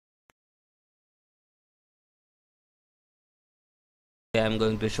I am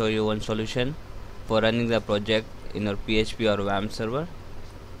going to show you one solution for running the project in your PHP or Wamp server.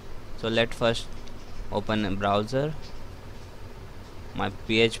 So let's first open a browser. My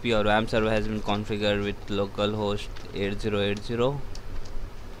PHP or Wamp server has been configured with localhost 8080.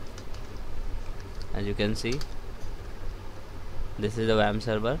 As you can see, this is the Wamp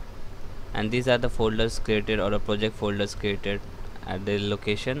server, and these are the folders created or the project folders created at the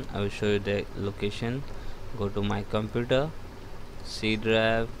location. I will show you the location. Go to my computer, C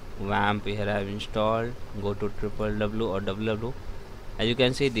drive, Wamp here I have installed. Go to www or www. As you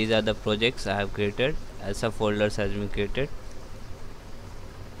can see, these are the projects I have created as folders has been created.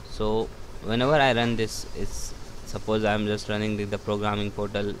 So whenever I run this, it's suppose I am just running the programming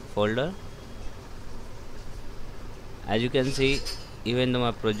portal folder. As you can see, even though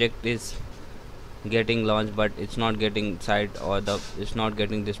my project is getting launched, but it's not getting site or it's not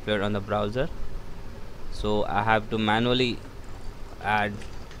getting displayed on the browser. So I have to manually add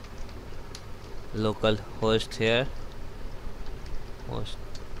local host here, host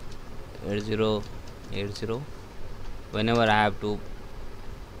 8080, whenever I have to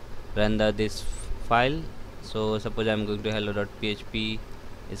run this file. So suppose I'm going to hello.php,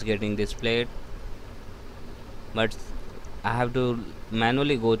 is getting displayed, but I have to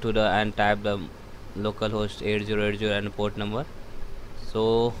manually go to the and type the localhost 8080 and port number.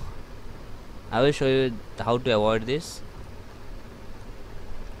 So I will show you how to avoid this.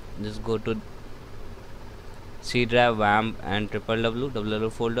 Just go to C drive, Wamp and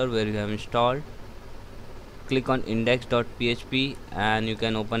www folder where you have installed. Click on index.php and you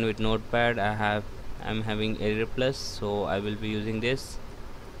can open with notepad. I'm having error plus, so I will be using this.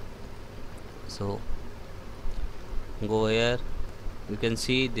 So go here, you can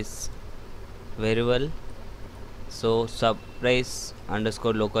see this variable. So subprice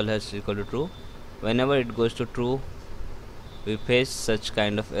underscore localhost equal to true. Whenever it goes to true, we face such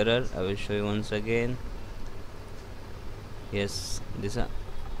kind of error. I will show you once again. Yes, this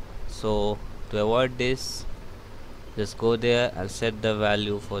so to avoid this, just go there and set the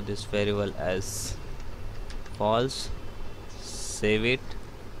value for this variable as false. Save it,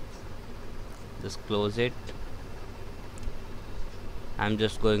 just close it. I'm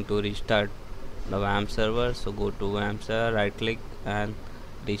just going to restart the Wamp server. So go to Wamp server, right click and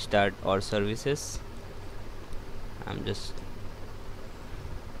restart all services. I'm just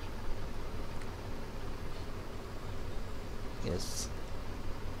yes,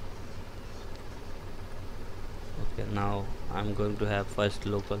 okay. Now I'm going to have first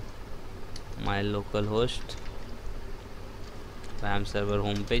my local host Wamp server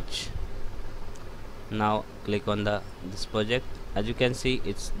homepage. Now click on this project. As you can see,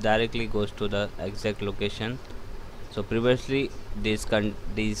 it's directly goes to the exact location. So previously this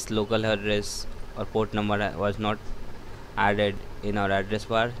local address or port number was not added in our address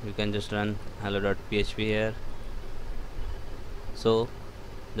bar. You can just run hello.php here. So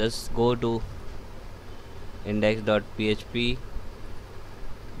just go to index.php.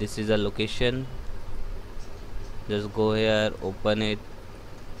 This is the location. Just go here, open it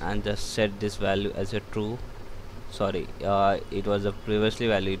and just set this value as a true. Sorry, it was a previously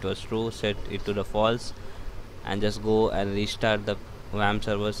value, it was true. Set it to the false and just go and restart the Wamp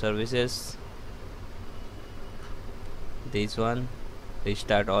server services. This one,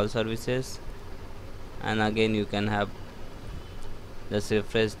 restart all services, and again you can have just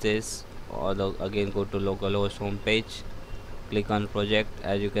refresh this, or again go to localhost homepage, click on project.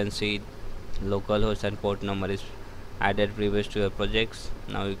 As you can see, localhost and port number is added previous to your projects.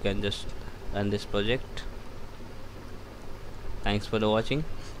 Now you can just run this project. Thanks for the watching.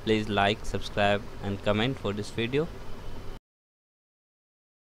 Please like, subscribe and comment for this video.